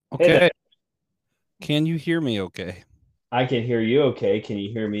Hey there. Okay. Can you hear me okay? I can hear you okay. Can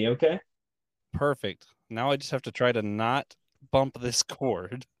you hear me okay? Perfect. Now I just have to try to not bump this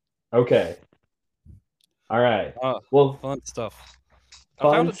cord. Okay. All right. Uh, Well, Fun stuff. I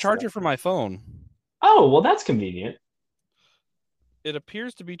found fun a stuff. charger for my phone. Oh, well, that's convenient. It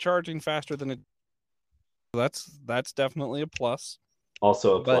appears to be charging faster than it. That's definitely a plus.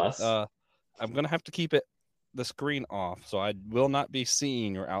 Also a But plus. I'm gonna have to keep the screen off, so I will not be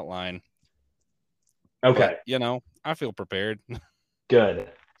seeing your outline. But Okay. I feel prepared. Good.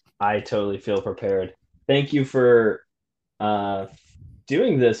 I totally feel prepared. Thank you for uh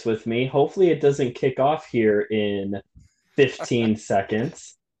doing this with me. Hopefully it doesn't kick off here in 15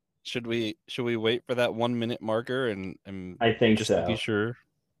 seconds. Should we wait for that 1 minute marker and I think just to be so. sure?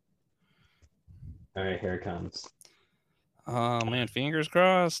 All right, here it comes. Oh man, fingers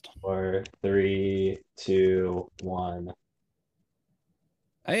crossed. Four, three, two, one.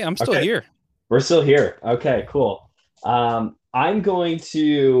 Hey, I'm still Okay, here. we're still here. Okay, cool. I'm going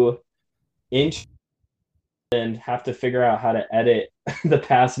to int and have to figure out how to edit the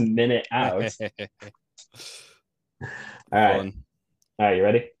past minute out. All right. Fun. All right, you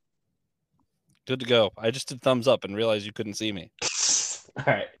ready? Good to go. I just did thumbs up and realized you couldn't see me. All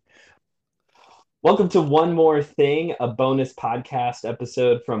right. Welcome to One More Thing, a bonus podcast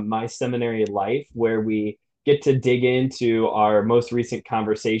episode from my seminary life where we get to dig into our most recent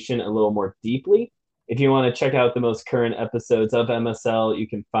conversation a little more deeply. If you want to check out the most current episodes of MSL, you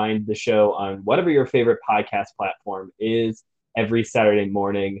can find the show on whatever your favorite podcast platform is every Saturday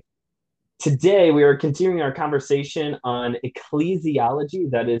morning. Today, we are continuing our conversation on ecclesiology,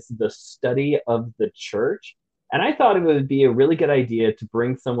 that is the study of the church. And I thought it would be a really good idea to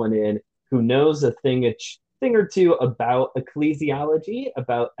bring someone in who knows a thing or two about ecclesiology,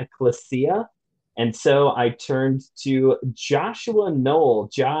 about ecclesia. And so I turned to Joshua Noel.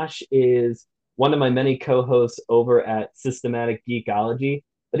 Josh is one of my many co hosts over at Systematic Geekology,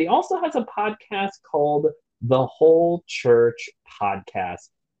 but he also has a podcast called The Whole Church Podcast.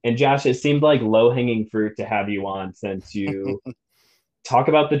 And Josh, it seemed like low hanging fruit to have you on since you talk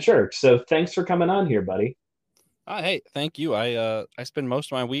about the church. So thanks for coming on here, buddy. Hey, thank you. I spend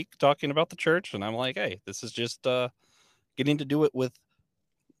most of my week talking about the church, and I'm like, hey, this is just getting to do it with.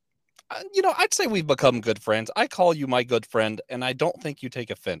 I'd say we've become good friends. I call you my good friend, and I don't think you take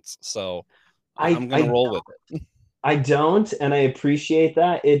offense. So I I'm gonna I roll with it. I don't, and I appreciate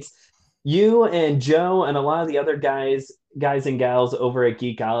that. It's you and Joe and a lot of the other guys and gals over at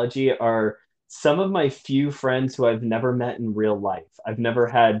Geekology are some of my few friends who I've never met in real life. I've never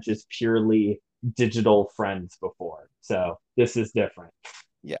had just purely digital friends before. So this is different.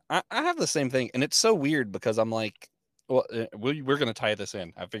 Yeah, I have the same thing, and it's so weird because I'm like, well, we're gonna tie this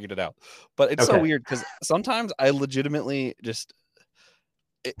in. I figured it out, but it's so Okay. weird because sometimes I legitimately just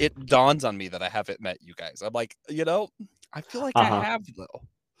it dawns on me that I haven't met you guys. I'm like, I feel like I Uh-huh. have though,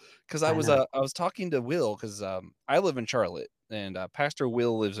 because I I was know. I was talking to Will because I live in Charlotte and Pastor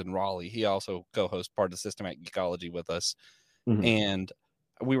Will lives in Raleigh. He also co-hosts part of Systematic Geekology with us, Mhm. and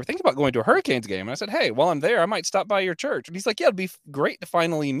we were thinking about going to a Hurricanes game. And I said, hey, while I'm there, I might stop by your church. And he's like, yeah, it'd be great to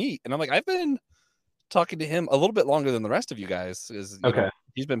finally meet. And I'm like, I've been talking to him a little bit longer than the rest of you guys, is Okay.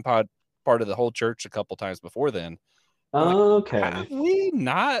 he's been part of the whole church a couple times before then. I'm like, have Okay. we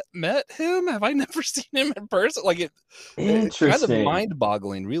not met him? Have I never seen him in person? Like it's kind of Interesting. mind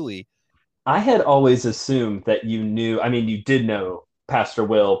boggling, really. I had always assumed that you knew, I mean, you did know Pastor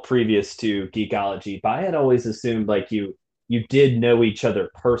Will previous to Geekology, but I had always assumed like you did know each other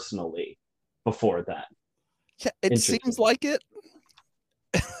personally before that. Yeah, it seems Interesting. like it.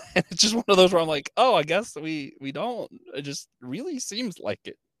 And it's just one of those where I'm like, oh, I guess we don't. It just really seems like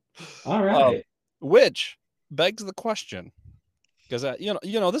it. All Um, right. which begs the question, because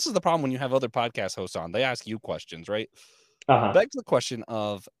this is the problem when you have other podcast hosts on. They ask you questions, right? Uh-huh. Begs the question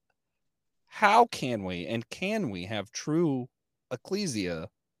of how can we have true ecclesia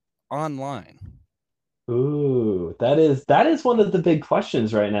online? Ooh, that is one of the big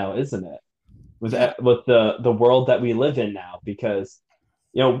questions right now, isn't it? With Yeah, with the world that we live in now, because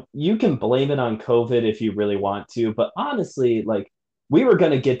you can blame it on COVID if you really want to, but honestly, like we were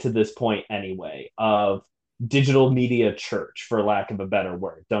going to get to this point anyway of digital media church, for lack of a better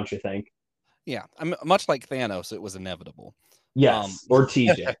word, don't you think? yeah. I'm much like Thanos. It was inevitable. Um, Yes, or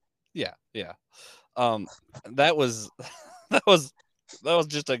TJ. yeah, yeah. Um, that was that was that was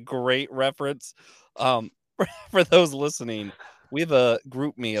just a great reference. Um, for those listening, we have a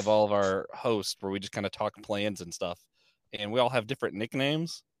group me of all of our hosts where we just kind of talk plans and stuff, and we all have different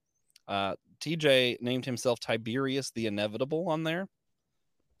nicknames. TJ named himself Tiberius the Inevitable on there.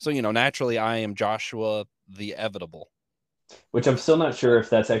 So, naturally, I am Joshua the Evitable. which I'm still not sure But if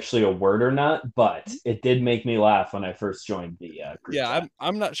that's actually a word or not, but it did make me laugh when I first joined the group yeah, chat.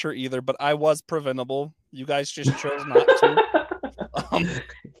 I'm not sure either, but I was preventable. You guys just chose not to. Um,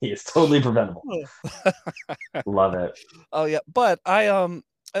 He is totally preventable. Love it. oh yeah, but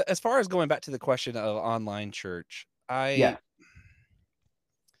as far as going back to the question of online church, Yeah.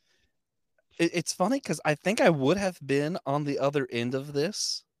 it's funny because I think I would have been on the other end of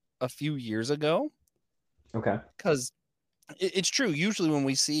this a few years ago. Okay. Because it's true. Usually, when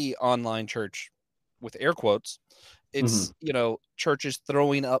we see online church with air quotes, Hmm. it's churches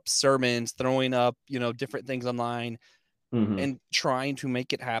throwing up sermons, throwing up different things online, Hmm. and trying to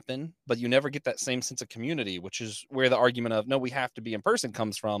make it happen. But you never get that same sense of community, which is where the argument of no, we have to be in person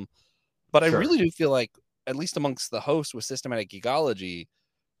comes from. But I Sure. really do feel like, at least amongst the hosts with systematic ecology,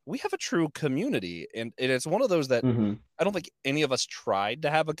 we have a true community, and it's one of those that Hmm. I don't think any of us tried to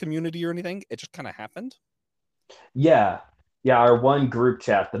have a community or anything. It just kind of happened. Yeah. Yeah. Our one group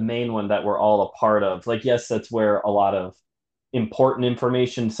chat, the main one that we're all a part of, like, yes, that's where a lot of important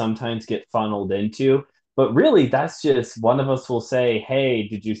information sometimes get funneled into. But really, that's just one of us will say, "Hey,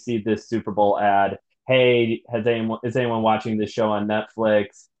 did you see this Super Bowl ad? Hey, is anyone watching this show on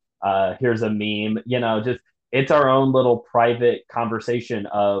Netflix? Here's a meme." Just it's our own little private conversation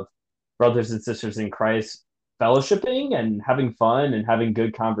of brothers and sisters in Christ fellowshipping and having fun and having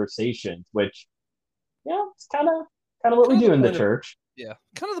good conversations, which it's kind of what we Kind of the do in the point of church. Yeah,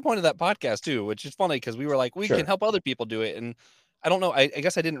 kind of the point of that podcast too, which is funny because we were like, we can Sure. help other people do it, and I don't know. I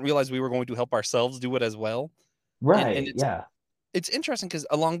guess I didn't realize we were going to help ourselves do it as well, and Right. Yeah. it's interesting because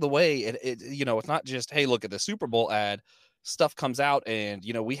along the way, it's not just hey, look at the Super Bowl ad. Stuff comes out, and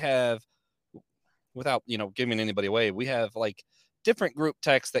we have, without giving anybody away, we have like different group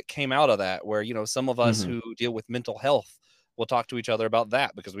texts that came out of that where some of us Hmm. who deal with mental health will talk to each other about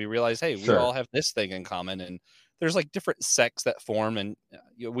that because we realize, hey, we all Sure. have this thing in common, and there's like different sects that form, and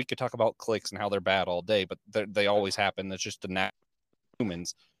we could talk about cliques and how they're bad all day, but they always happen. That's just the natural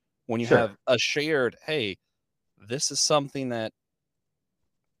humans. When you Sure. have a shared, hey, this is something that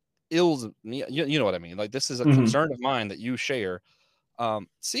ills me, you know what I mean, like this is a Hmm. concern of mine that you share.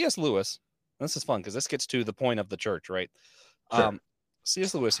 CS Lewis, this is fun because this gets to the point of the church, right? Sure. um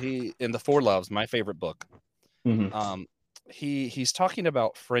CS Lewis, he in the Four Loves, my favorite book, Hmm. um he's talking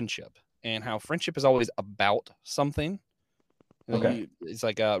about friendship and how friendship is always about something. Okay. It's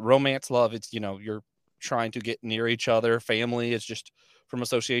like romance, love, it's you're trying to get near each other. Family is just from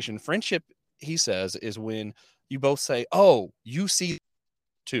association. Friendship, he says, is when you both say, oh, you see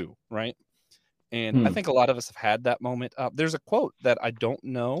too, right? And I Hmm. think a lot of us have had that moment. There's a quote that I don't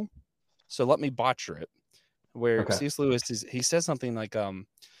know, so let me botcher it, where Okay. C.S. Lewis he says something like,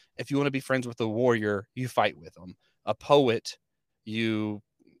 if you want to be friends with a warrior, you fight with them. A poet, you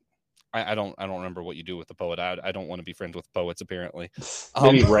I don't remember what you do with the poet. I don't want to be friends with poets apparently. Um,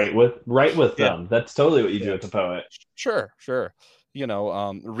 Maybe write with yeah, them. That's totally what you do yeah, with the poet. sure.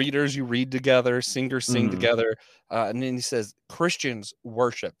 Readers, you read together, singers sing Hmm. together, and then he says Christians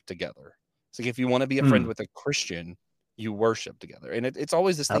worship together. It's like if you want to be a friend Hmm. with a Christian, you worship together, and it's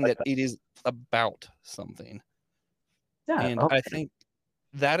always this I thing like that that. it is about something. Yeah. And I Okay. think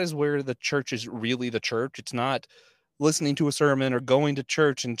that is where the church is really the church. It's not listening to a sermon or going to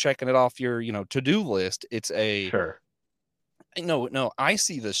church and checking it off your, to-do list. It's a Sure. no, I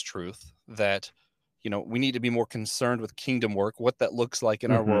see this truth that, we need to be more concerned with kingdom work, what that looks like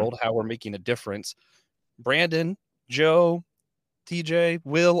in our Hmm. world, how we're making a difference. Brandon, Joe, TJ,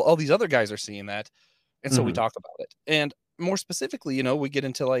 Will, all these other guys are seeing that. And so we Hmm. talk about it. And more specifically, we get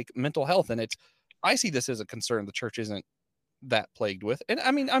into like mental health, and I see this as a concern the church isn't that plagued with. And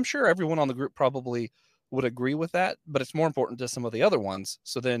I mean, I'm sure everyone on the group probably would agree with that, but it's more important to some of the other ones.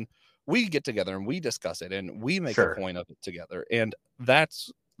 So then we get together and we discuss it and we make a Sure. point of it together. And that's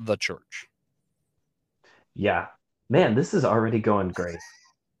the church. Yeah. Man, this is already going great.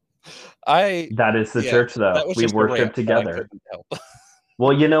 I, That is the yeah, church, that though. was We just a rant worship that I together. couldn't help.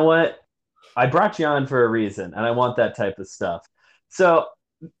 Well, you know what? I brought you on for a reason, and I want that type of stuff. So,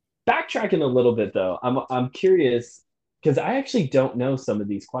 backtracking a little bit, though, I'm curious because I actually don't know some of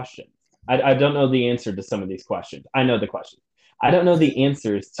these questions. I don't know the answer to some of these questions. I know the questions. I don't know the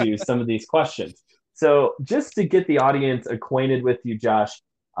answers to some of these questions. So, just to get the audience acquainted with you, Josh,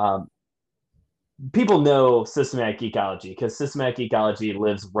 um, people know systematic ecology because systematic ecology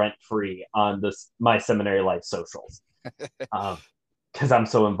lives rent free on this my seminary life socials because I'm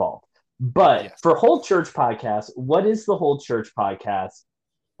so involved. But Yes. for Whole Church Podcast, what is the Whole Church Podcast?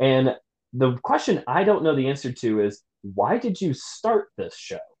 And the question I don't know the answer to is why did you start this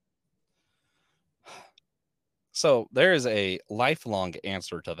show? So there is a lifelong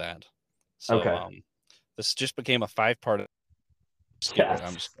answer to that. So Okay. this just became a 5-part. Just kidding.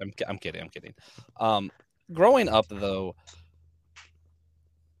 Yes. I'm kidding. I'm kidding. Growing up though,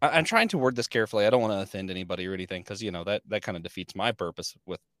 I'm trying to word this carefully. I don't want to offend anybody or anything because that kind of defeats my purpose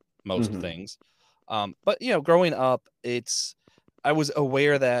with most things. But growing up, I was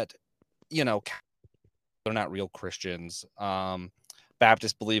aware that they're not real Christians.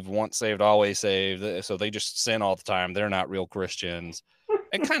 Baptists believe once saved, always saved, so they just sin all the time. They're not real Christians.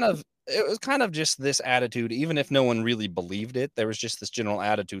 And it was kind of just this attitude, even if no one really believed it, there was just this general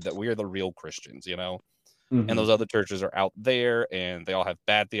attitude that we're the real Christians, and those other churches are out there and they all have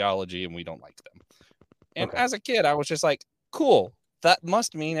bad theology and we don't like them. And as a kid, I was just like, cool, that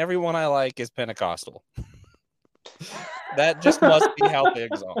must mean everyone I like is Pentecostal. That just must be how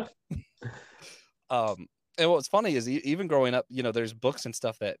things are. And what's funny is even growing up, there's books and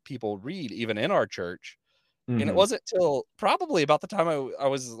stuff that people read even in our church. And it wasn't till probably about the time I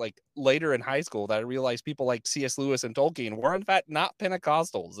was like later in high school that I realized people like C.S. Lewis and Tolkien were in fact not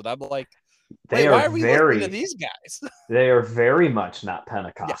Pentecostals. And I'm like, wait, why are we listening to these guys? They are very much not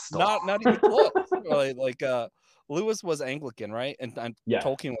Pentecostal. Yeah, not even close. like Lewis was Anglican, right? And Yeah.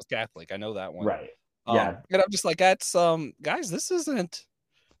 Tolkien was Catholic. I know that one. Right. Yeah. And I'm just like, that's guys, this isn't.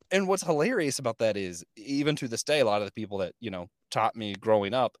 And what's hilarious about that is even to this day, a lot of the people that taught me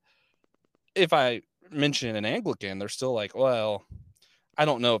growing up, if I mention an Anglican, they're still like, well, I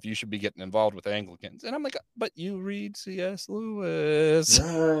don't know if you should be getting involved with Anglicans. And I'm like, but you read C.S. Lewis.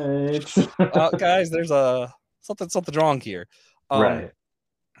 Right. Guys, there's something wrong here. Right.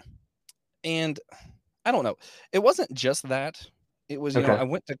 And I don't know. It wasn't just that. It was, I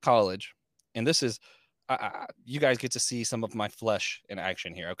went to college, and this is, you guys get to see some of my flesh in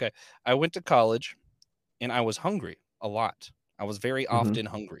action here. Okay. I went to college and I was hungry a lot. I was very often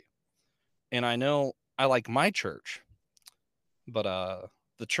hungry. And I know I like my church, but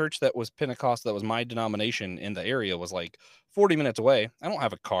the church that was Pentecost, that was my denomination in the area, was like 40 minutes away. I don't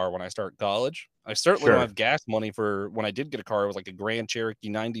have a car when I start college. I certainly don't have gas money for when I did get a car. It was like a Grand Cherokee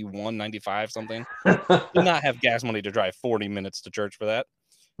 91, 95, something. Did not have gas money to drive 40 minutes to church for that.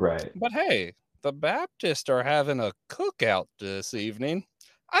 Right. But hey, the Baptists are having a cookout this evening.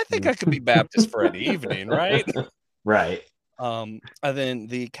 I think I could be Baptist for an evening, right? Right. And then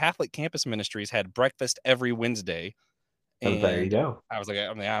the Catholic campus ministries had breakfast every Wednesday. And there you go. I was like,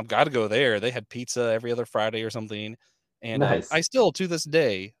 I've got to go there. They had pizza every other Friday or something. And nice. I still, to this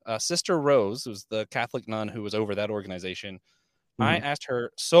day, Sister Rose, who's the Catholic nun who was over that organization, I asked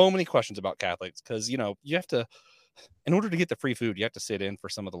her so many questions about Catholics because, you have to, in order to get the free food, you have to sit in for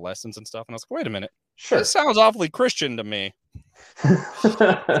some of the lessons and stuff. And I was like, wait a minute. Sure. This sounds awfully Christian to me. So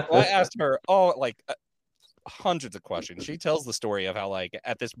I asked her, hundreds of questions. She tells the story of how, like,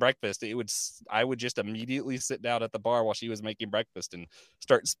 at this breakfast, I would just immediately sit down at the bar while she was making breakfast and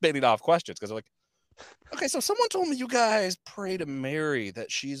start spitting off questions because I'm like, okay, so someone told me you guys pray to Mary,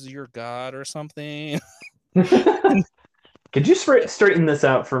 that she's your God or something. Could you straighten this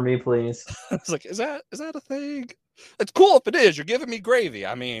out for me, please? I was like, is that a thing? It's cool if it is. You're giving me gravy.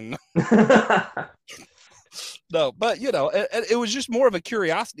 I mean, no, but it was just more of a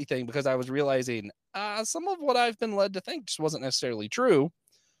curiosity thing because I was realizing some of what I've been led to think just wasn't necessarily true.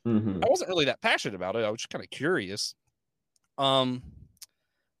 I wasn't really that passionate about it. I was just kind of curious.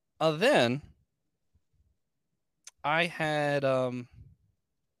 Then I had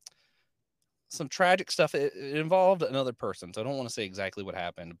some tragic stuff. It involved another person, so I don't want to say exactly what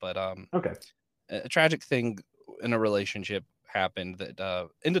happened, but okay. A tragic thing in a relationship happened that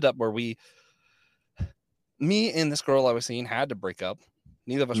ended up where me and this girl I was seeing had to break up.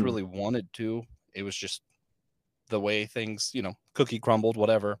 Neither of us really wanted to. It was just the way things, cookie crumbled,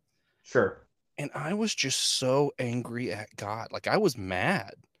 whatever. Sure. And I was just so angry at God. Like, I was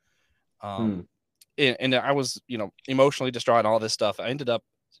mad. And I was, emotionally distraught and all this stuff. I ended up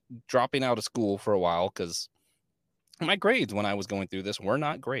dropping out of school for a while because my grades when I was going through this were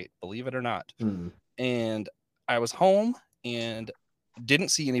not great, believe it or not. And I was home and didn't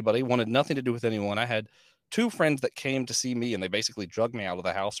see anybody, wanted nothing to do with anyone. I had 2 friends that came to see me and they basically drugged me out of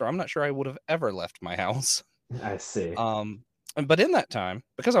the house, or I'm not sure I would have ever left my house. I see. But in that time,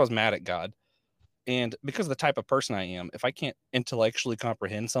 because I was mad at God and because of the type of person I am, if I can't intellectually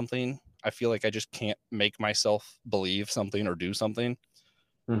comprehend something, I feel like I just can't make myself believe something or do something.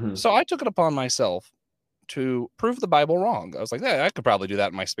 So I took it upon myself to prove the Bible wrong. I was like, I could probably do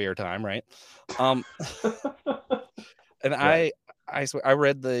that in my spare time, right? And right. I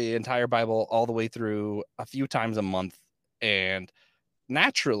read the entire Bible all the way through a few times a month, and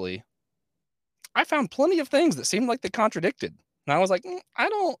naturally, I found plenty of things that seemed like they contradicted. And I was like, I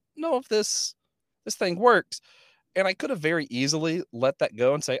don't know if this thing works. And I could have very easily let that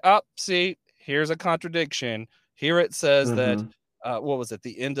go and say, see, here's a contradiction. Here it says that what was it?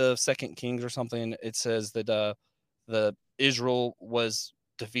 The end of Second Kings or something. It says that the Israel was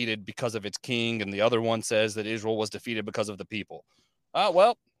defeated because of its king, and the other one says that Israel was defeated because of the people.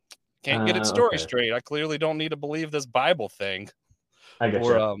 Well, can't get its story Okay. straight. I clearly don't need to believe this Bible thing. I get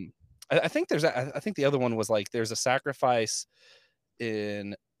Or you. I think I think the other one was like there's a sacrifice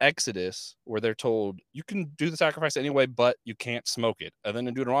in Exodus where they're told you can do the sacrifice anyway, but you can't smoke it. And then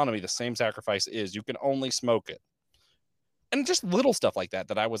in Deuteronomy, the same sacrifice is you can only smoke it. And just little stuff like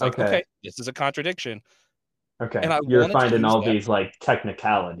that I was like, Okay. okay, this is a contradiction. And Okay. I You're wanted to finding use all that. these like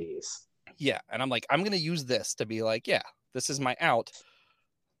technicalities. Yeah. And I'm like, I'm going to use this to be like, yeah, this is my out.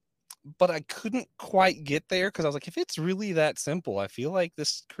 But I couldn't quite get there because I was like, if it's really that simple, I feel like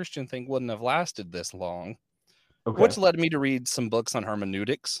this Christian thing wouldn't have lasted this long. Okay. Which led me to read some books on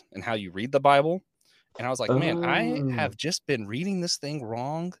hermeneutics and how you read the Bible. And I was like, man, I Oh, have just been reading this thing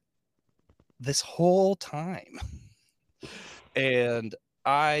wrong this whole time. And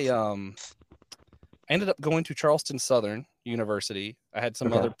I ended up going to Charleston Southern University. I had some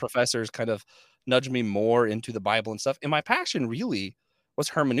okay. other professors kind of nudge me more into the Bible and stuff. And my passion really was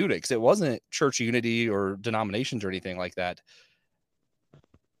hermeneutics. It wasn't church unity or denominations or anything like that.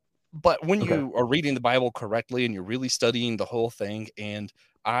 But when Okay. you are reading the Bible correctly and you're really studying the whole thing, and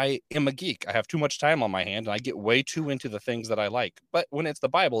I am a geek, I have too much time on my hand and I get way too into the things that I like. But when it's the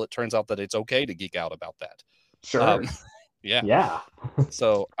Bible, it turns out that it's okay to geek out about that. Um, Sure. yeah. Yeah.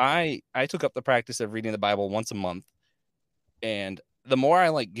 So I took up the practice of reading the Bible once a month, and the more I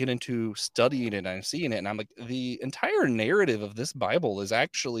like get into studying it and I'm seeing it, and I'm like, the entire narrative of this Bible is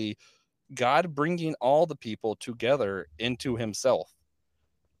actually God bringing all the people together into Himself.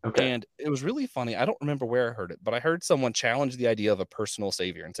 Okay. And it was really funny. I don't remember where I heard it, but I heard someone challenge the idea of a personal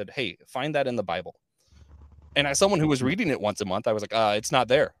savior and said, hey, find that in the Bible. And as someone who was reading it once a month, I was like, it's not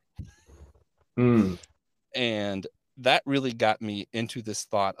there. Mm. And that really got me into this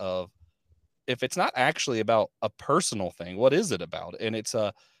thought of if it's not actually about a personal thing, what is it about? And it's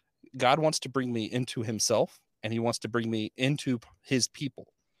God wants to bring me into Himself, and He wants to bring me into His people.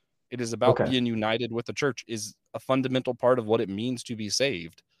 It is about Okay. being united with the church is a fundamental part of what it means to be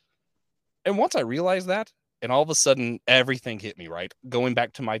saved. And once I realized that, and all of a sudden everything hit me, right? Going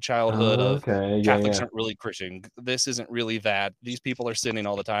back to my childhood of Okay. Yeah. Catholics Yeah. aren't really Christian. This isn't really that. These people are sinning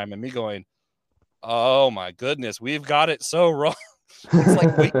all the time. And me going, oh my goodness, we've got it so wrong. It's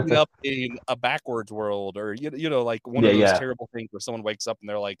like waking up in a backwards world, or you know, like one Yeah. of those Yeah. terrible things where someone wakes up and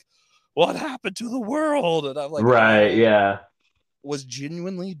they're like, what happened to the world? And I'm like, Right. I Yeah. was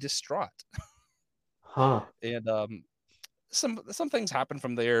genuinely distraught. Huh. And some things happen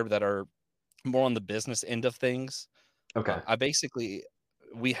from there that are more on the business end of things. Okay.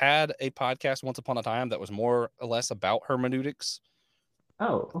 We had a podcast once upon a time that was more or less about hermeneutics.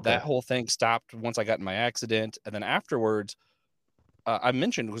 Oh. Okay. That whole thing stopped once I got in my accident. And then afterwards, I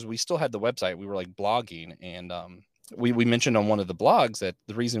mentioned, because we still had the website, we were like blogging. And we mentioned on one of the blogs that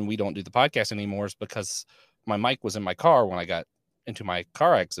the reason we don't do the podcast anymore is because my mic was in my car when I got into my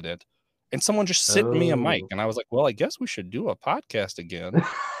car accident. And someone just sent me a mic. Oh. And I was like, well, I guess we should do a podcast again.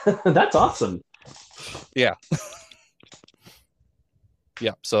 That's awesome. Yeah.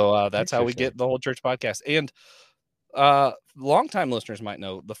 Yeah. So that's how we Interesting. get the whole church podcast. And longtime listeners might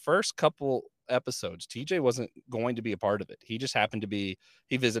know the first couple episodes, TJ wasn't going to be a part of it. He just happened to be,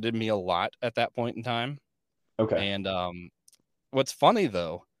 he visited me a lot at that point in time. Okay. And what's funny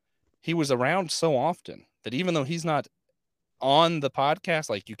though, he was around so often that even though he's not on the podcast,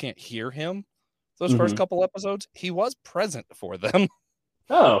 like you can't hear him those first Mm-hmm. couple episodes, he was present for them.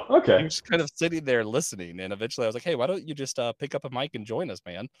 Oh. He Okay. was kind of sitting there listening. And eventually I was like, hey, why don't you just pick up a mic and join us,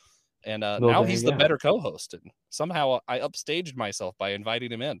 man? And Well, now there he's you the go. better co-host. And somehow I upstaged myself by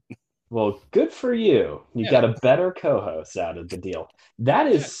inviting him in. Well, good for you. You Yeah. got a better co-host out of the deal. That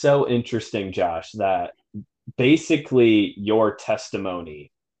Yeah. is so interesting, Josh, that basically your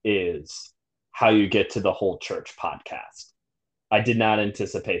testimony is how you get to the whole church podcast. I did not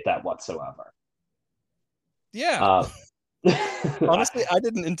anticipate that whatsoever. Yeah. Uh, Honestly, I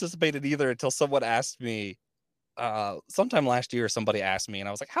didn't anticipate it either until someone asked me sometime last year. Somebody asked me, and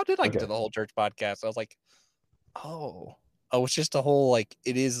I was like, how did I get to okay. the whole church podcast? I was like, oh, it's just a whole, like,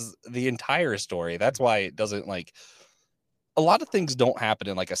 it is the entire story. That's why it doesn't, like, a lot of things don't happen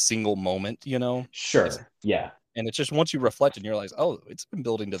in like a single moment, you know. It's Sure. Yeah, And it's just once you reflect and you realize, oh, it's been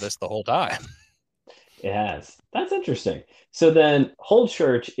building to this the whole time. it has. That's interesting. So then, Whole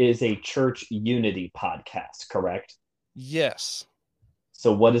Church is a church unity podcast, correct? Yes.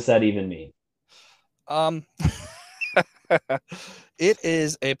 So what does that even mean? Um it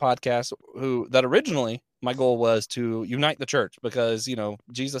is a podcast that originally my goal was to unite the church because, you know,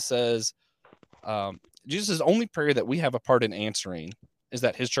 Jesus says Jesus' only prayer that we have a part in answering is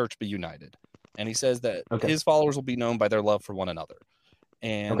that his church be united. And he says that Okay. his followers will be known by their love for one another.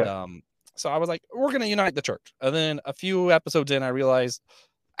 And Okay. so I was like, we're going to unite the church. And then a few episodes in, I realized,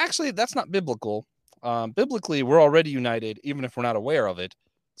 actually, that's not biblical. Biblically, we're already united, even if we're not aware of it.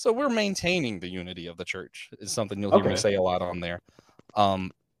 So we're maintaining the unity of the church is something you'll hear me Okay. say a lot on there.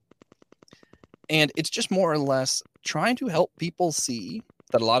 And it's just more or less trying to help people see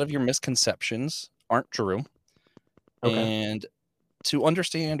that a lot of your misconceptions aren't true. Okay. And to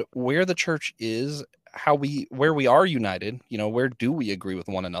understand where the church is, where we are united, where do we agree with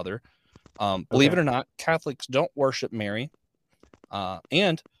one another? Believe Okay. it or not, Catholics don't worship Mary.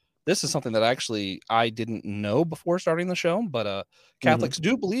 And this is something that actually I didn't know before starting the show, but Catholics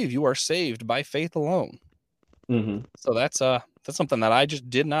do believe you are saved by faith alone. Mm-hmm. So that's something that I just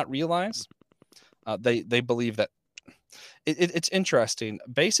did not realize. They believe that it's interesting.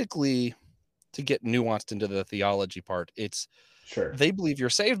 Basically, to get nuanced into the theology part, it's Sure. they believe you're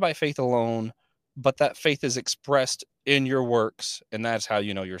saved by faith alone, but that faith is expressed in your works, and that's how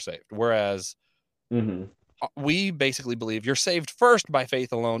you know you're saved. Whereas we basically believe you're saved first by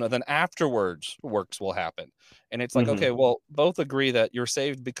faith alone, and then afterwards works will happen. And it's like, okay, well, both agree that you're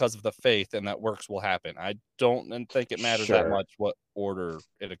saved because of the faith and that works will happen. I don't think it matters that Sure. much what order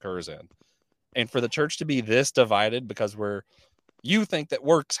it occurs in. And for the church to be this divided because you think that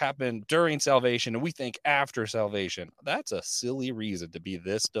works happen during salvation and we think after salvation, that's a silly reason to be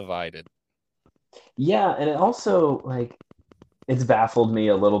this divided. Yeah, and it also it's baffled me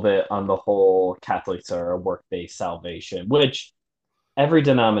a little bit on the whole Catholics are a work-based salvation, which every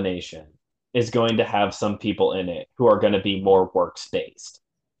denomination is going to have some people in it who are going to be more works-based.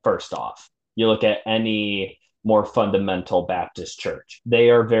 First off, you look at any more fundamental Baptist church, they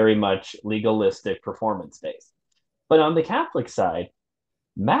are very much legalistic, performance-based. But on the Catholic side,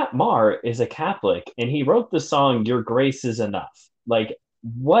 Matt Maher is a Catholic and he wrote the song Your Grace is Enough. Like,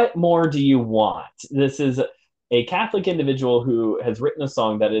 what more do you want? This is a Catholic individual who has written a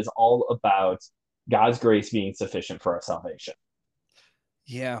song that is all about God's grace being sufficient for our salvation,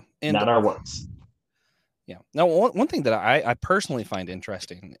 Yeah. And not our works. yeah. Now, one thing that I personally find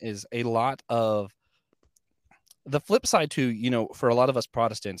interesting is a lot of the flip side to, for a lot of us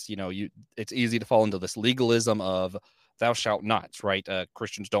Protestants, it's easy to fall into this legalism of thou shalt not, right?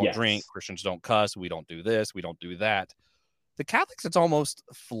 Christians don't drink, Yes. Christians don't cuss, we don't do this, we don't do that. The Catholics, it's almost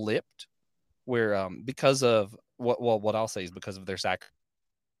flipped, where because of what I'll say is because of their sacrifice,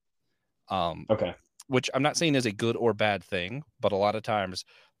 Okay. which I'm not saying is a good or bad thing, but a lot of times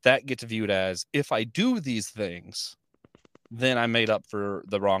that gets viewed as if I do these things, then I made up for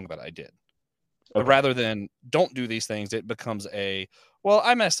the wrong that I did. Okay. Rather than don't do these things, it becomes I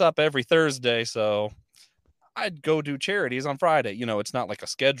mess up every Thursday, so I'd go do charities on Friday. It's not like a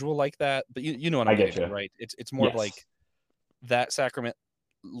schedule like that, but you know what I'm I get getting you. at, right? It's more of Yes. like that sacrament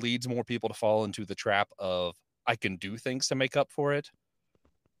leads more people to fall into the trap of I can do things to make up for it.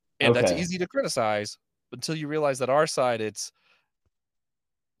 And that's Okay. easy to criticize until you realize that our side, it's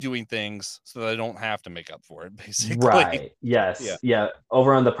doing things so that I don't have to make up for it, basically. Right. Yes. Yeah. Yeah.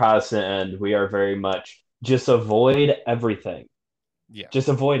 Over on the Protestant end, we are very much just avoid everything. Yeah. Just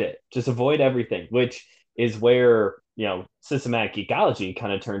avoid it. Just avoid everything, which is where, systematic ecology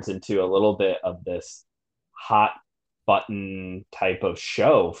kind of turns into a little bit of this hot button type of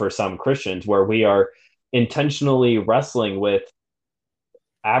show for some Christians where we are intentionally wrestling with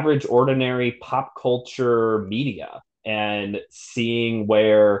average, ordinary pop culture media and seeing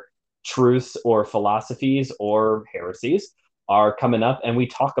where truths or philosophies or heresies are coming up and we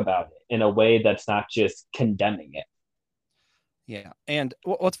talk about it in a way that's not just condemning it. Yeah. And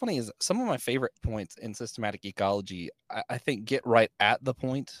what's funny is some of my favorite points in systematic ecology, I think get right at the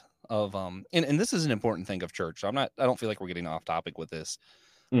point of, and this is an important thing of church. So I don't feel like we're getting off topic with this.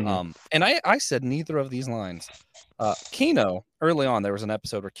 Mm-hmm. And I said neither of these lines. Keno, early on, there was an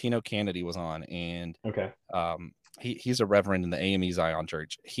episode where Keno Kennedy was on, and Okay. he's a reverend in the AME Zion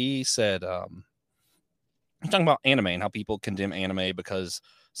Church. He said, talking about anime and how people condemn anime because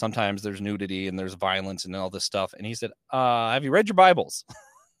sometimes there's nudity and there's violence and all this stuff. And he said, have you read your Bibles?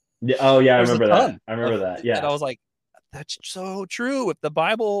 Yeah. Oh, yeah. I There's a remember that. ton I remember of, that. and Yeah. I was like, that's so true. If the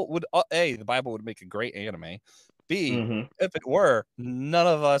Bible would, the Bible would make a great anime. B, Mm-hmm. if it were, none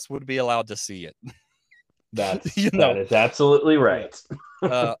of us would be allowed to see it. That is absolutely Yeah. right.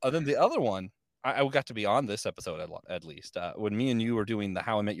 And then the other one, I got to be on this episode at least when me and you were doing the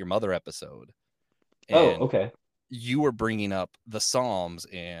How I Met Your Mother episode, Oh, and okay. you were bringing up the Psalms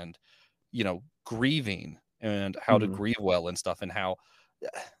and grieving and how to Mm-hmm. grieve well and stuff, and how,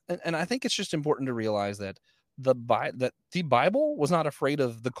 and I think it's just important to realize that the Bible was not afraid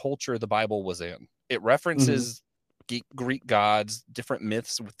of the culture the Bible was in. It references Greek gods, different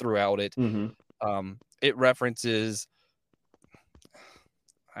myths throughout it. It references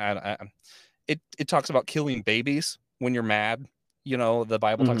it talks about killing babies when you're mad. The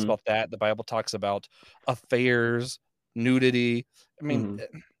Bible talks about that. The Bible talks about affairs, nudity. I mean,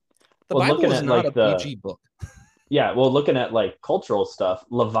 the Bible is not a PG book. Yeah, well, looking at like cultural stuff,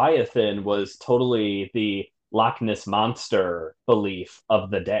 Leviathan was totally the Loch Ness monster belief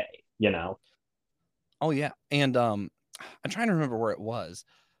of the day, Oh yeah, and I'm trying to remember where it was,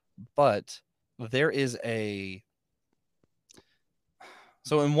 but there is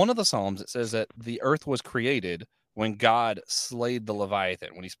so in one of the Psalms it says that the earth was created when God slayed the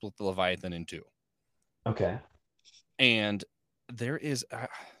Leviathan, when he split the Leviathan in two. Okay. And there is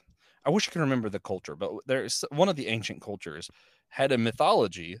I wish I could remember the culture, but there's one of the ancient cultures had a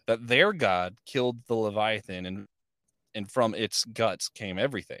mythology that their god killed the Leviathan, and from its guts came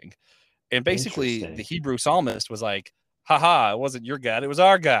everything. And basically the Hebrew psalmist was like, haha, it wasn't your god, it was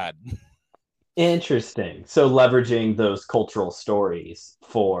our god. Interesting. So leveraging those cultural stories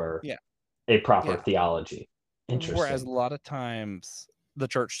for a proper theology. Interesting. Whereas a lot of times the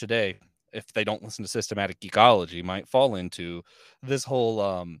church today, if they don't listen to systematic geekology, might fall into this whole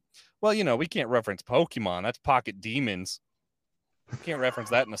well, we can't reference Pokemon. That's pocket demons. We can't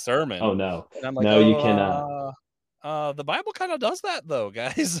reference that in a sermon. Oh no. And I'm like, no, you cannot. The Bible kind of does that though,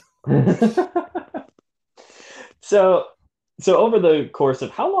 guys. So over the course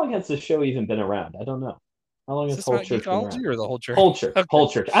of how long has this show even been around? I don't know. How long has whole church been around? Or the whole church? Whole church. Okay. Whole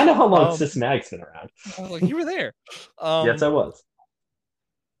church. I know how long Systematic's been around. Like, you were there. Yes, I was.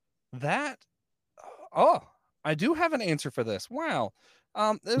 That. I do have an answer for this. Wow.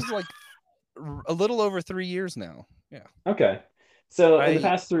 It was like a little over 3 years now. Yeah. Okay. So in the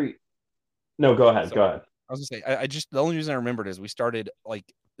past 3. No, go ahead. Go ahead. I was gonna say, I just, the only reason I remembered is we started like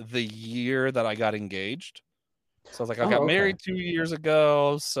the year that I got engaged. So I was like, I got married 2 years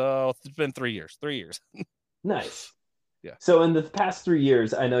ago. So it's been 3 years. 3 years. Nice. Yeah. So in the past 3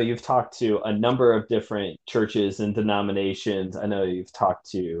 years, I know you've talked to a number of different churches and denominations. I know you've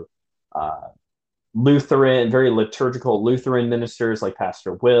talked to Lutheran, very liturgical Lutheran ministers like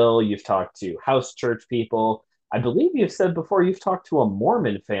Pastor Will. You've talked to house church people. I believe you've said before you've talked to a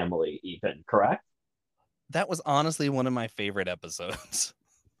Mormon family even, correct? That was honestly one of my favorite episodes.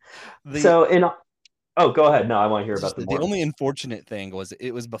 Go ahead. No, I want to hear about the only unfortunate thing was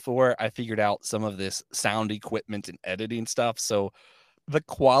it was before I figured out some of this sound equipment and editing stuff. So the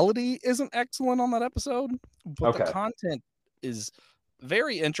quality isn't excellent on that episode, but the content is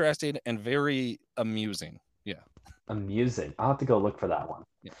very interesting and very amusing. Yeah. Amusing. I'll have to go look for that one.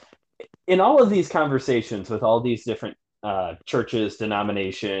 Yeah. In all of these conversations with all these different churches,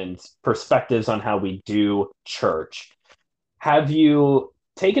 denominations, perspectives on how we do church, have you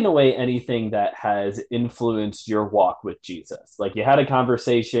taken away anything that has influenced your walk with Jesus? Like you had a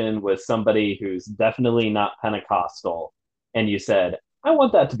conversation with somebody who's definitely not Pentecostal, and you said, I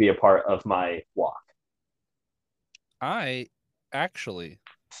want that to be a part of my walk. I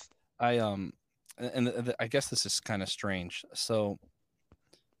guess this is kind of strange. So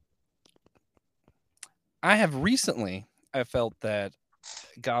I felt that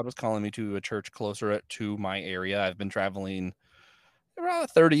God was calling me to a church closer to my area. I've been traveling around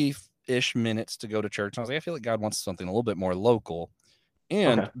 30-ish minutes to go to church. And I was like, I feel like God wants something a little bit more local.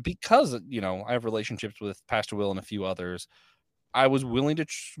 And because, I have relationships with Pastor Will and a few others, I was willing to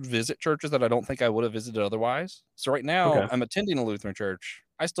visit churches that I don't think I would have visited otherwise. So right now I'm attending a Lutheran church.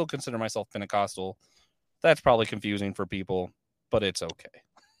 I still consider myself Pentecostal. That's probably confusing for people, but it's okay.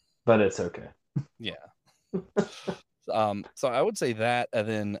 Yeah. So I would say that, and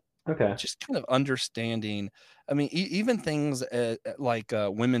then just kind of understanding. I mean, even things like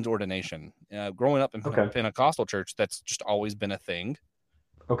women's ordination. Growing up in Pentecostal church, that's just always been a thing.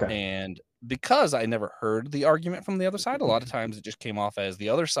 And because I never heard the argument from the other side, a lot of times it just came off as the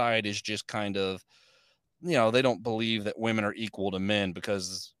other side is just kind of, they don't believe that women are equal to men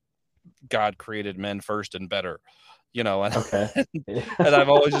because God created men first and better, and I've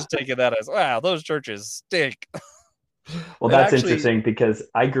always just taken that as, wow, those churches stink. Well, that's interesting because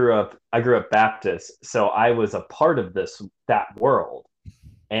I grew up Baptist, so I was a part of that world.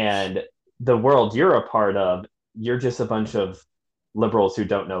 And the world you're a part of, you're just a bunch of liberals who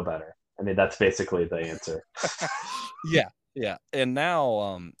don't know better. I mean, that's basically the answer. Yeah. And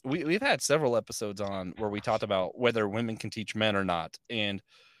now we've had several episodes on where we talked about whether women can teach men or not. And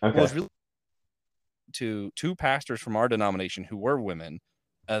was really to 2 pastors from our denomination who were women.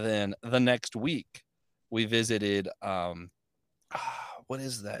 And then the next week we visited what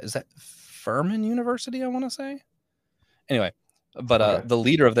is that? Is that Furman University, I want to say. Anyway, but Okay. the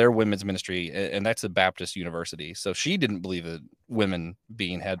leader of their women's ministry, and that's a Baptist university, so she didn't believe in women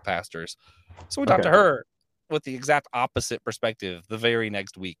being head pastors. So we talked to Okay. her with the exact opposite perspective the very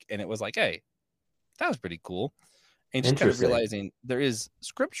next week, and it was like, hey, that was pretty cool. And just kind of Interesting. realizing there is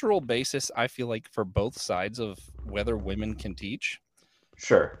scriptural basis, I feel like, for both sides of whether women can teach.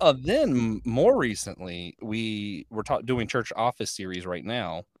 Sure. Then more recently, we were doing church office series right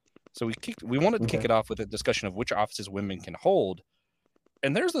now. So we wanted to kick Okay. it off with a discussion of which offices women can hold.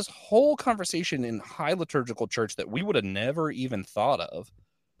 And there's this whole conversation in high liturgical church that we would have never even thought of,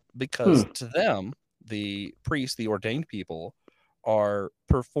 because to them, the priests, the ordained people, are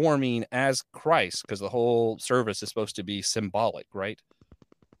performing as Christ, because the whole service is supposed to be symbolic, right?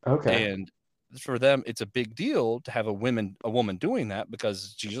 Okay. And for them, it's a big deal to have a woman doing that,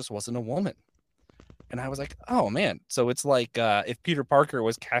 because Jesus wasn't a woman. And I was like, oh man. So it's like if Peter Parker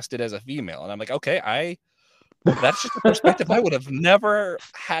was casted as a female, and I'm like, okay, that's just a perspective I would have never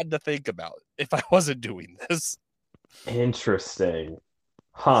had to think about if I wasn't doing this. Interesting.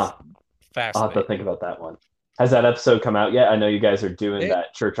 Huh. I'll have to think Fascinating. about that one. Has that episode come out yet? I know you guys are doing It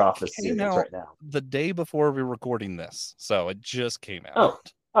that church office came series out right now. the day before we were recording this, so it just came out.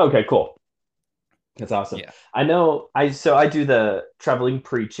 Oh, okay, cool. That's awesome. Yeah. I know I do the traveling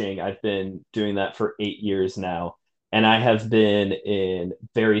preaching. I've been doing that for 8 years now. And I have been in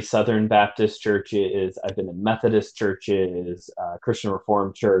very Southern Baptist churches. I've been in Methodist churches, Christian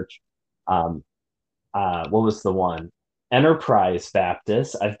Reformed Church. Um, what was the one? Enterprise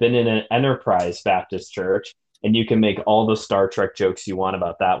Baptist. I've been in an Enterprise Baptist church, and you can make all the Star Trek jokes you want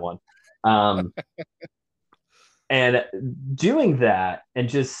about that one. Um, and doing that and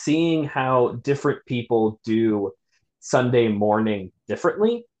just seeing how different people do Sunday morning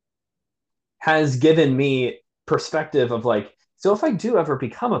differently has given me perspective of like, so if I do ever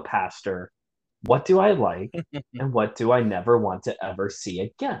become a pastor, what do I like and what do I never want to ever see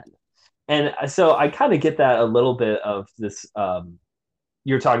again? And so I kind of get that a little bit of this.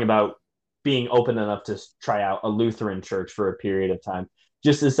 You're talking about being open enough to try out a Lutheran church for a period of time.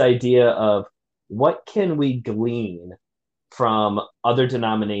 Just this idea of what can we glean from other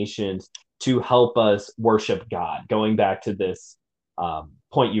denominations to help us worship God? Going back to this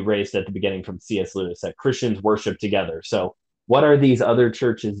point you raised at the beginning from C.S. Lewis, that Christians worship together. So, what are these other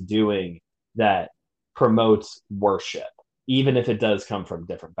churches doing that promotes worship, even if it does come from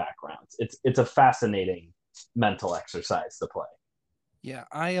different backgrounds? It's a fascinating mental exercise to play. Yeah,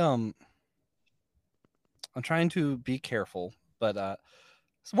 I'm trying to be careful, but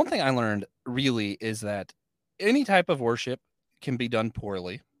so one thing I learned really is that any type of worship can be done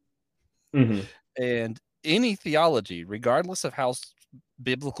poorly, Mm-hmm. and any theology, regardless of how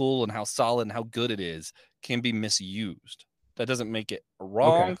biblical and how solid and how good it is, can be misused. That doesn't make it Okay.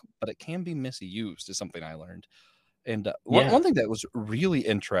 wrong, but it can be misused, is something I learned. And Yeah. one thing that was really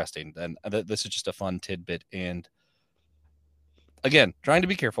interesting, and this is just a fun tidbit, and again, trying to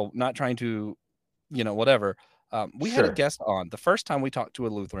be careful, not trying to, whatever. We had a Sure. guest on the first time we talked to a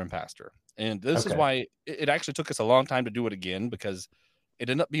Lutheran pastor, and this is Okay. why it actually took us a long time to do it again, because it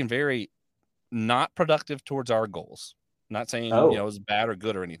ended up being very not productive towards our goals. Not saying it Oh. was bad or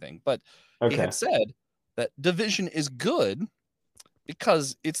good or anything, but he Okay. had said that division is good,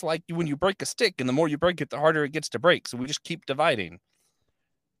 because it's like when you break a stick, and the more you break it, the harder it gets to break. So we just keep dividing.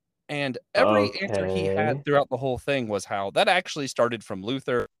 And every answer he had Okay. throughout the whole thing was how that actually started from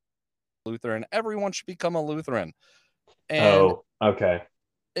Luther, and everyone should become a Lutheran. And Oh. Okay.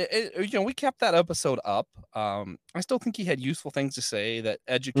 we kept that episode up. I still think he had useful things to say that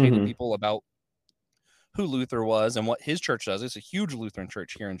educated Mm-hmm. people about who Luther was and what his church does. It's a huge Lutheran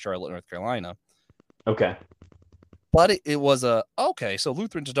church here in Charlotte, North Carolina. Okay. But it was okay, so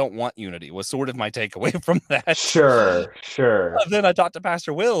Lutherans don't want unity, was sort of my takeaway from that. Sure. Sure. Then I talked to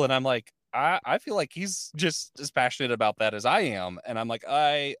Pastor Will, and I'm like, I feel like he's just as passionate about that as I am. And I'm like,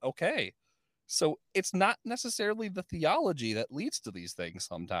 okay. So it's not necessarily the theology that leads to these things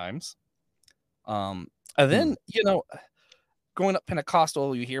sometimes. And Hmm. then, growing up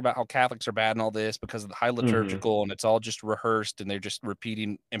Pentecostal, you hear about how Catholics are bad and all this because of the high Mm-hmm. liturgical, and it's all just rehearsed and they're just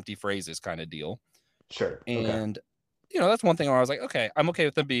repeating empty phrases kind of deal. Sure. Okay. And, that's one thing where I was like, okay, I'm okay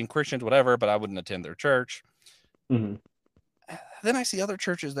with them being Christians, whatever, but I wouldn't attend their church. Mm-hmm. Then I see other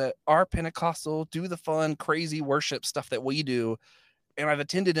churches that are Pentecostal, do the fun, crazy worship stuff that we do. And I've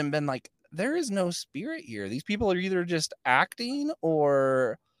attended and been like, there is no spirit here. These people are either just acting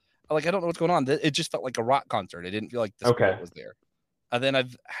or like, I don't know what's going on. It just felt like a rock concert. It didn't feel like the spirit Okay. was there. And then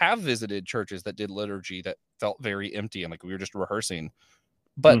have visited churches that did liturgy that felt very empty and like we were just rehearsing.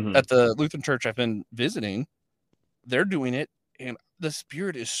 But Mm-hmm. at the Lutheran church I've been visiting, they're doing it, and the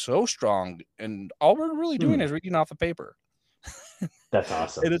Spirit is so strong, and all we're really doing is reading off a paper. That's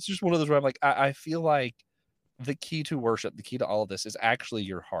awesome. And it's just one of those where I'm like, I feel like the key to worship, the key to all of this is actually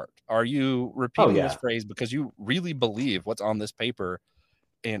your heart. Are you repeating this phrase because you really believe what's on this paper?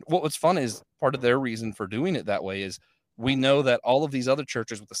 And what was fun is part of their reason for doing it that way is we know that all of these other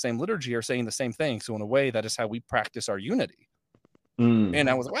churches with the same liturgy are saying the same thing. So in a way, that is how we practice our unity. And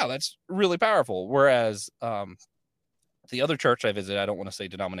I was like, wow, that's really powerful. Whereas the other church I visited, I don't want to say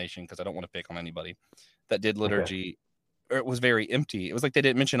denomination because I don't want to pick on anybody that did liturgy. It was very empty. It was like they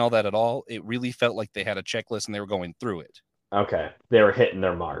didn't mention all that at all. It really felt like they had a checklist and they were going through it. Okay. They were hitting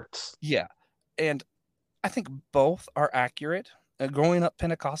their marks. Yeah. And I think both are accurate. Growing up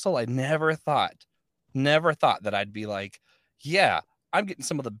Pentecostal, I never thought that I'd be like, yeah, I'm getting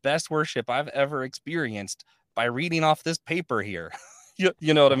some of the best worship I've ever experienced by reading off this paper here.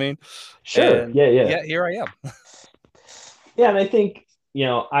 You know what I mean? Sure. And yeah, here I am. Yeah, and I think,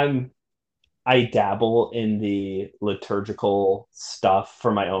 I dabble in the liturgical stuff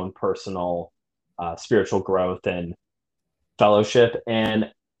for my own personal spiritual growth and fellowship.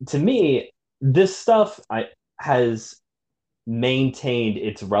 And to me, this stuff has maintained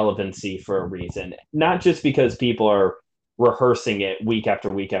its relevancy for a reason, not just because people are rehearsing it week after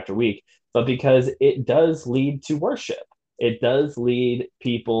week after week, but because it does lead to worship. It does lead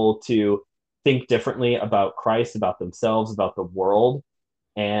people to think differently about Christ, about themselves, about the world.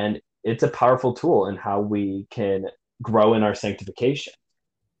 And it's a powerful tool in how we can grow in our sanctification.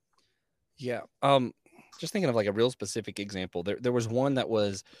 Yeah. Just thinking of like a real specific example. There was one that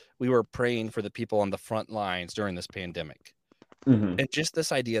was we were praying for the people on the front lines during this pandemic. And just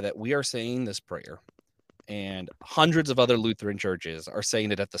this idea that we are saying this prayer and hundreds of other Lutheran churches are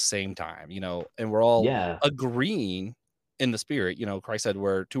saying it at the same time, and we're all agreeing in the Spirit. Christ said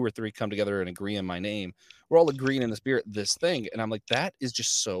where 2 or 3 come together and agree in my name. We're all agreeing in the Spirit, this thing. And I'm like, that is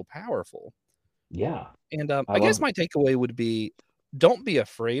just so powerful. Yeah. And I guess my takeaway would be, don't be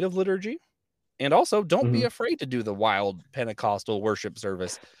afraid of liturgy. And also don't be afraid to do the wild Pentecostal worship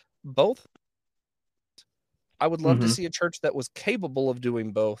service. Both. I would love to see a church that was capable of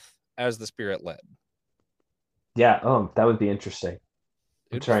doing both as the Spirit led. Yeah. That would be interesting.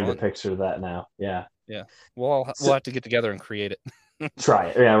 I'm trying to picture that now. Yeah. Yeah. We'll have to get together and create it. Try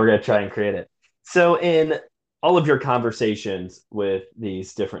it. Yeah, we're going to try and create it. So in all of your conversations with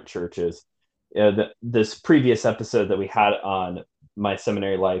these different churches, this previous episode that we had on my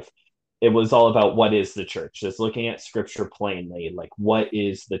seminary life, it was all about what is the church, just looking at scripture plainly, like what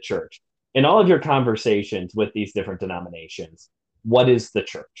is the church? In all of your conversations with these different denominations, what is the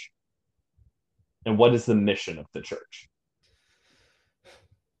church? And what is the mission of the church?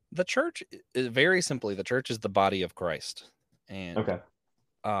 The church is very simply, the church is the body of Christ. And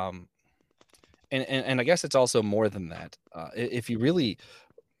and I guess it's also more than that. If you really,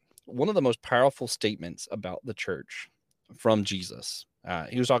 one of the most powerful statements about the church from Jesus,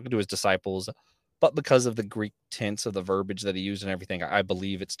 he was talking to his disciples, but because of the Greek tense of the verbiage that he used and everything, I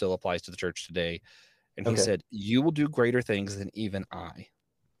believe it still applies to the church today. And he said, you will do greater things than even I.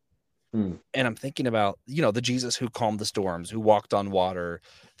 And I'm thinking about, the Jesus who calmed the storms, who walked on water,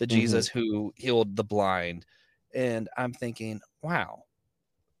 the Jesus who healed the blind. And I'm thinking, wow,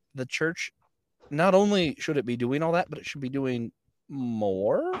 the church, not only should it be doing all that, but it should be doing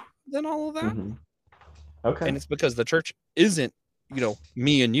more than all of that. And it's because the church isn't,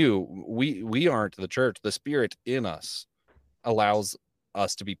 me and you, we aren't the church. The Spirit in us allows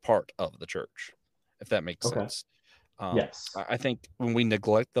us to be part of the church, if that makes sense. Yes. I think when we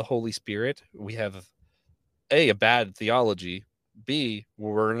neglect the Holy Spirit, we have a bad theology, B,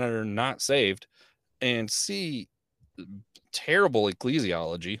 we're not saved, and C, terrible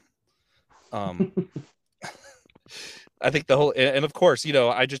ecclesiology. I think the whole, and of course,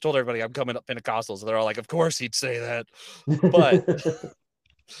 I just told everybody I'm coming up Pentecostal, so they're all like, of course he'd say that. But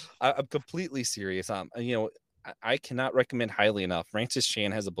I'm completely serious. I cannot recommend highly enough. Francis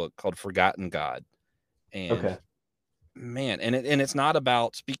Chan has a book called Forgotten God. And man, and it's not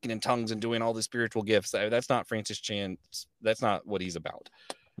about speaking in tongues and doing all the spiritual gifts. That's not Francis Chan. That's not what he's about.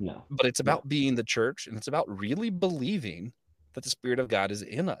 No. But it's about being the church, and it's about really believing that the Spirit of God is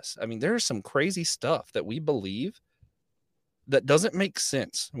in us. I mean, there's some crazy stuff that we believe that doesn't make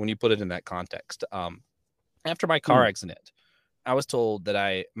sense when you put it in that context. After my car accident, I was told that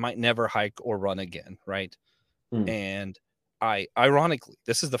I might never hike or run again, right? And ironically,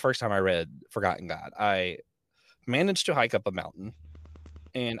 this is the first time I read Forgotten God. I managed to hike up a mountain,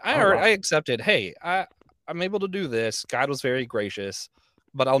 and I accepted, hey, I'm able to do this. God was very gracious,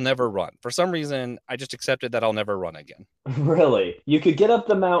 but I'll never run. For some reason, I just accepted that I'll never run again. Really? You could get up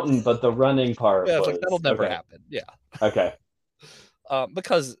the mountain, but the running part was like, that'll never happen. Yeah. Okay.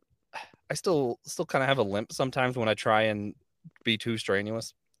 Because I still kind of have a limp sometimes when I try and be too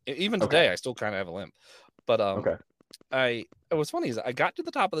strenuous. Even Okay. today, I still kind of have a limp. But Okay. it was funny is I got to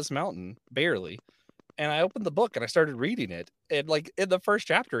the top of this mountain barely, and I opened the book and I started reading it. And like in the first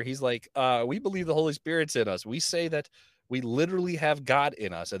chapter, he's like, "We believe the Holy Spirit's in us. We say that we literally have God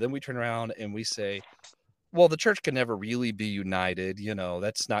in us." And then we turn around and we say, "Well, the church can never really be united. You know,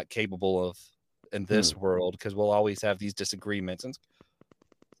 that's not capable of in Hmm. this world because we'll always have these disagreements." And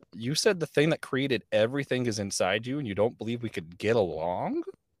you said the thing that created everything is inside you, and you don't believe we could get along?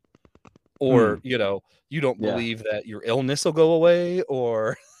 Or, Hmm. you don't Yeah. believe that your illness will go away,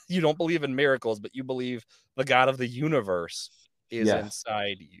 or you don't believe in miracles, but you believe the God of the universe is Yeah.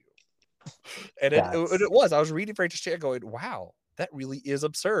 inside you. And That's. it was. I was reading Francis Chan going, wow, that really is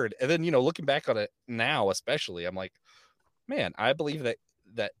absurd. And then, looking back on it now, especially, I'm like, man, I believe that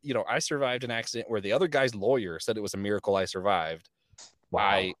I survived an accident where the other guy's lawyer said it was a miracle I survived.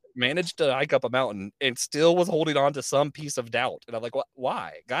 I Wow. managed to hike up a mountain and still was holding on to some piece of doubt. And I'm like,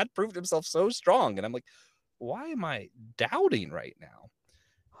 why? God proved himself so strong. And I'm like, why am I doubting right now?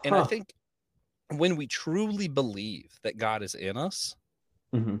 And I Huh. think when we truly believe that God is in us,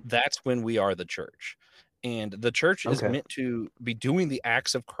 Hmm. that's when we are the church. And the church is Okay. meant to be doing the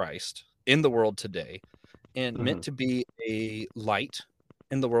acts of Christ in the world today and Hmm. meant to be a light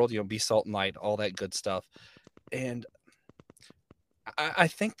in the world, be salt and light, all that good stuff. And I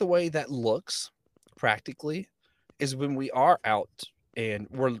think the way that looks practically is when we are out and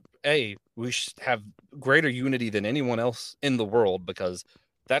we have greater unity than anyone else in the world, because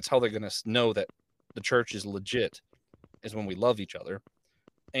that's how they're going to know that the church is legit, is when we love each other.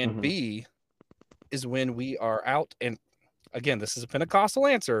 And Hmm. B is when we are out, and again, this is a Pentecostal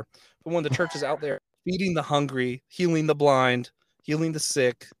answer, but when the church is out there feeding the hungry, healing the blind, healing the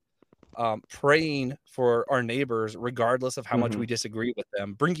sick, praying for our neighbors, regardless of how much Hmm. we disagree with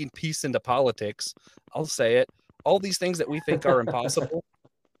them, bringing peace into politics. I'll say it. All these things that we think are impossible,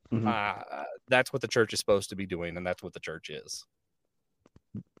 Hmm. that's what the church is supposed to be doing, and that's what the church is.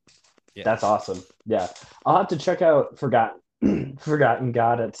 Yeah. That's awesome. Yeah. I'll have to check out Forgotten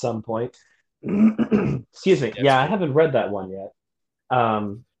God at some point. Excuse me. Yes, Yeah, I sir. haven't read that one yet.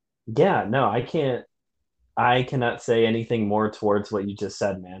 Yeah, no, I cannot say anything more towards what you just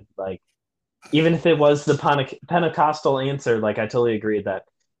said, man. Like, even if it was the Pentecostal answer, like, I totally agree that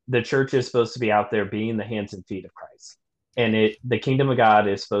the church is supposed to be out there being the hands and feet of Christ. And the kingdom of God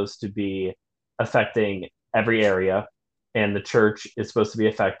is supposed to be affecting every area, and the church is supposed to be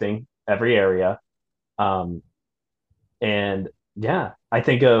affecting every area. Um, and yeah, I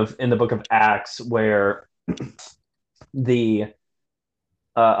think of in the book of Acts where the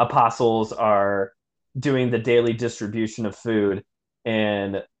apostles are doing the daily distribution of food,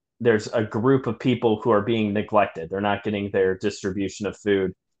 and there's a group of people who are being neglected. They're not getting their distribution of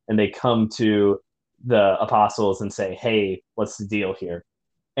food, and they come to the apostles and say, "Hey, what's the deal here?"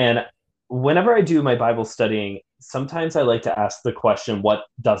 And whenever I do my Bible studying, sometimes I like to ask the question, what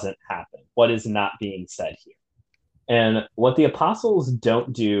doesn't happen? What is not being said here? And what the apostles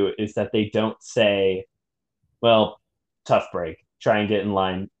don't do is that they don't say, well, tough break, try and get in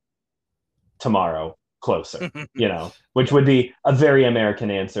line tomorrow closer, which Yeah. would be a very American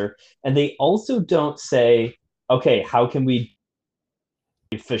answer. And they also don't say, okay, how can we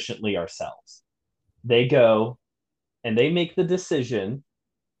efficiently ourselves? They go and they make the decision.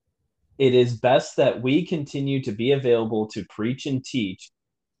 It is best that we continue to be available to preach and teach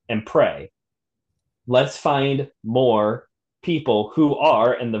and pray. Let's find more people who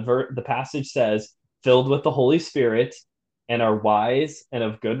are, and the passage says, filled with the Holy Spirit and are wise and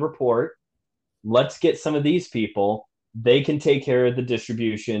of good report. Let's get some of these people. They can take care of the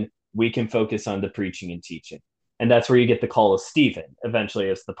distribution. We can focus on the preaching and teaching. And that's where you get the call of Stephen eventually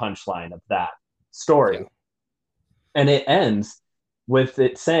as the punchline of that Yeah. story. And it ends with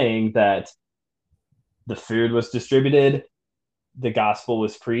it saying that the food was distributed, the gospel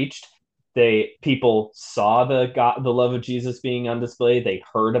was preached. People saw the love of Jesus being on display. They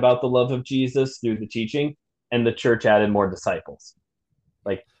heard about the love of Jesus through the teaching, and the church added more disciples.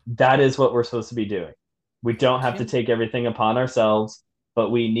 Like, that is what we're supposed to be doing. We don't have to Can take everything upon ourselves, but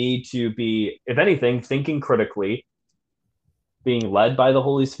we need to be, if anything, thinking critically, being led by the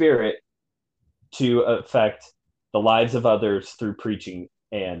Holy Spirit to affect the lives of others through preaching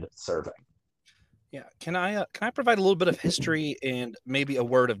and serving. Yeah. Can I provide a little bit of history and maybe a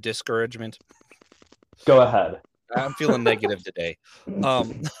word of discouragement? Go ahead. I'm feeling negative today.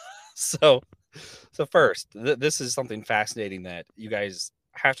 Um, so first, this is something fascinating that you guys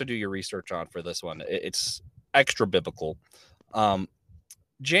have to do your research on for this one. It's extra biblical. Um,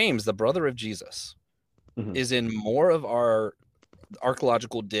 James, the brother of Jesus, Mhm. is in more of our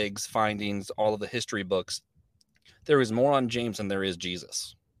archaeological digs, findings, all of the history books, there is more on James than there is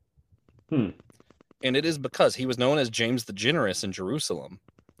Jesus. Hmm. And it is because he was known as James the Generous in Jerusalem.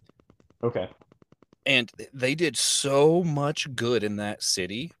 Okay. And they did so much good in that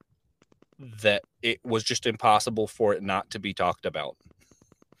city that it was just impossible for it not to be talked about.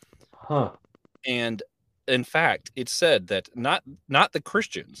 Huh. And in fact, it's said that not the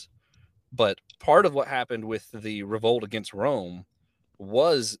Christians, but part of what happened with the revolt against Rome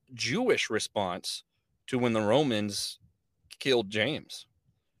was Jewish response to when the Romans killed James,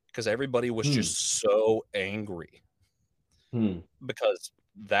 because everybody was Hmm. just so angry Hmm. because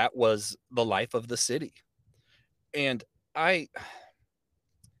that was the life of the city. And I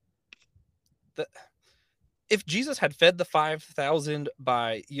the, if Jesus had fed the 5,000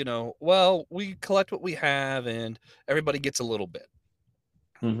 by, well, we collect what we have and everybody gets a little bit.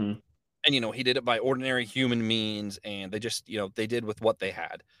 Mm-hmm. And, he did it by ordinary human means and they just, they did with what they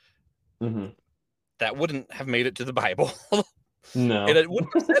had. Mm-hmm. That wouldn't have made it to the Bible. And No. it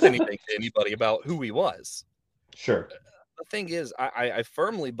wouldn't have said anything to anybody about who he was. Sure. The thing is, I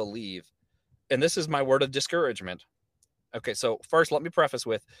firmly believe, and this is my word of discouragement. Okay, so first let me preface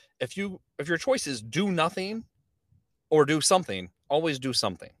with if your choice is do nothing or do something, always do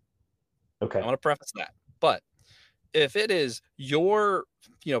something. I Okay. want to preface that. But if it is your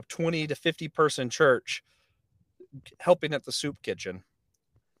 20 to 50 person church helping at the soup kitchen,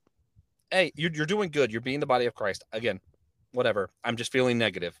 hey, you're doing good. You're being the body of Christ. Again, whatever. I'm just feeling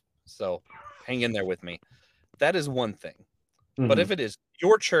negative. So hang in there with me. That is one thing. But Mm-hmm. if it is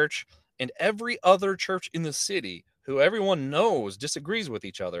your church and every other church in the city who everyone knows disagrees with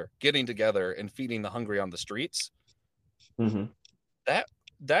each other getting together and feeding the hungry on the streets, Mm-hmm. that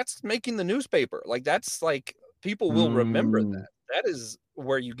that's making the newspaper. Like that's like people will remember Mm. that. That is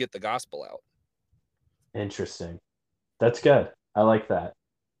where you get the gospel out. Interesting. That's good. I like that.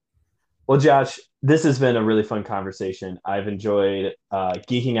 Well, Josh, this has been a really fun conversation. I've enjoyed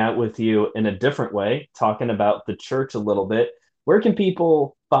geeking out with you in a different way, talking about the church a little bit. Where can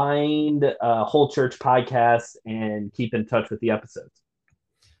people find Whole Church podcasts and keep in touch with the episodes?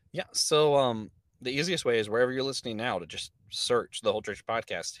 Yeah. So the easiest way is wherever you're listening now to just search the Whole Church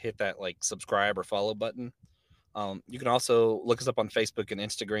Podcast, hit that like subscribe or follow button. You can also look us up on Facebook and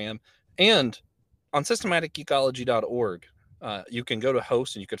Instagram and on systematicgeekology.org. You can go to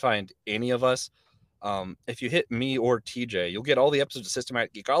host and you can find any of us. If you hit me or TJ, you'll get all the episodes of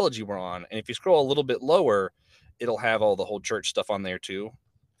Systematic Geekology we're on. And if you scroll a little bit lower, it'll have all the whole church stuff on there too.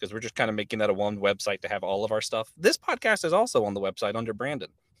 Because we're just kind of making that a one website to have all of our stuff. This podcast is also on the website under Brandon.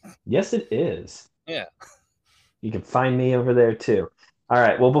 Yes, it is. Yeah. You can find me over there too. All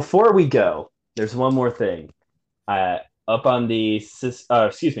right. Well, before we go, there's one more thing. Uh, Up on on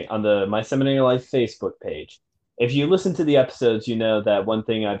the My Seminary Life Facebook page. If you listen to the episodes, you know that one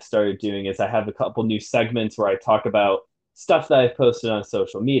thing I've started doing is I have a couple new segments where I talk about stuff that I've posted on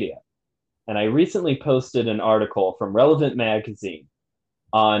social media. And I recently posted an article from Relevant Magazine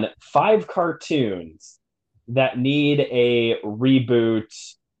on 5 cartoons that need a reboot,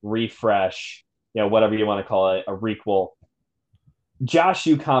 refresh, whatever you want to call it, a requel. Josh,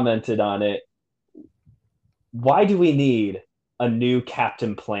 you commented on it. Why do we need a new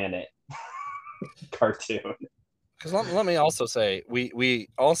Captain Planet cartoon? Because let me also say we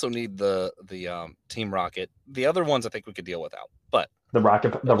also need the Team Rocket. The other ones I think we could deal without, but The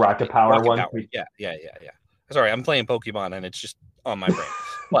rocket power Rocket one. Power, yeah. Sorry, I'm playing Pokemon and it's just on my brain.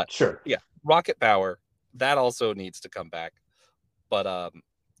 But Sure. yeah, Rocket Power that also needs to come back. But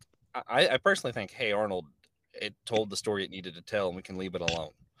I personally think Hey Arnold, it told the story it needed to tell, and we can leave it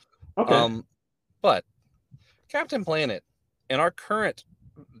alone. Okay. But Captain Planet in our current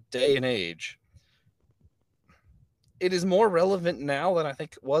day and age, it is more relevant now than I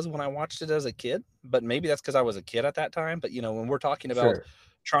think it was when I watched it as a kid. But maybe that's because I was a kid at that time. But when we're talking about Sure.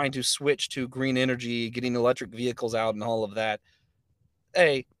 trying to switch to green energy, getting electric vehicles out, and all of that,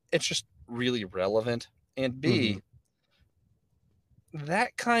 A, it's just really relevant, and Mm-hmm. B,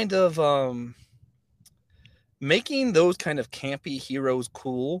 that kind of making those kind of campy heroes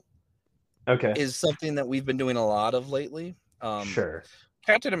cool Okay. is something that we've been doing a lot of lately. Sure.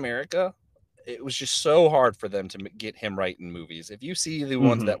 Captain America, it was just so hard for them to get him right in movies. If you see the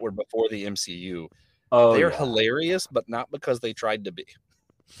ones Mm-hmm. that were before the MCU, Oh they're yeah. hilarious, but not because they tried to be.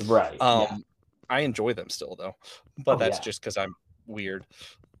 Right. Yeah. I enjoy them still though, but Oh that's yeah. just because I'm weird.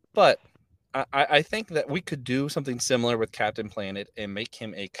 But I think that we could do something similar with Captain Planet and make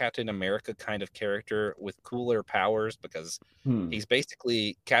him a Captain America kind of character with cooler powers, because Hmm. he's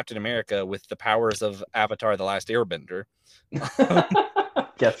basically Captain America with the powers of Avatar: The Last Airbender.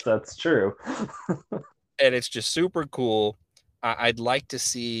 Guess that's true. And it's just super cool. I'd like to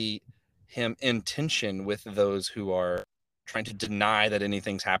see him in tension with those who are trying to deny that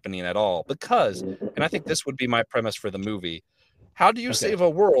anything's happening at all. Because, and I think this would be my premise for the movie, how do you Okay. save a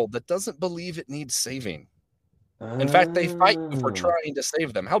world that doesn't believe it needs saving? In fact, they fight you for trying to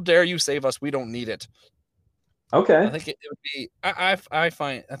save them. How dare you save us? We don't need it. I Okay. think it would be. I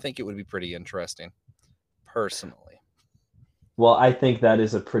think it would be pretty interesting, personally. Well, I think that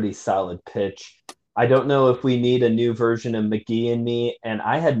is a pretty solid pitch. I don't know if we need a new version of McGee and Me, and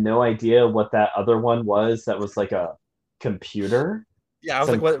I had no idea what that other one was. That was like a computer. Yeah, I was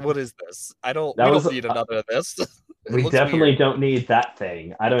like, Some what is this? that We was don't need another of this. It we looks definitely weird. don't need that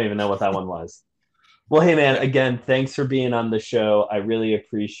thing. I don't even know what that one was. Well, hey man, Yeah. again, thanks for being on the show. I really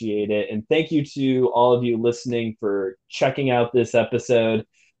appreciate it. And thank you to all of you listening for checking out this episode.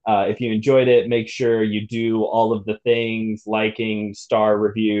 If you enjoyed it, make sure you do all of the things, liking, star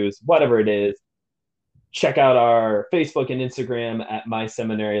reviews, whatever it is. Check out our Facebook and Instagram at My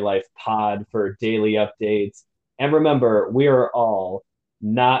Seminary Life Pod for daily updates. And remember, we are all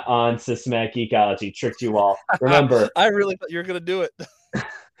not on systematic ecology. Tricked you all. Remember, I really thought you were going to do it.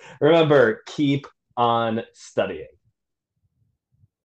 remember, keep on studying.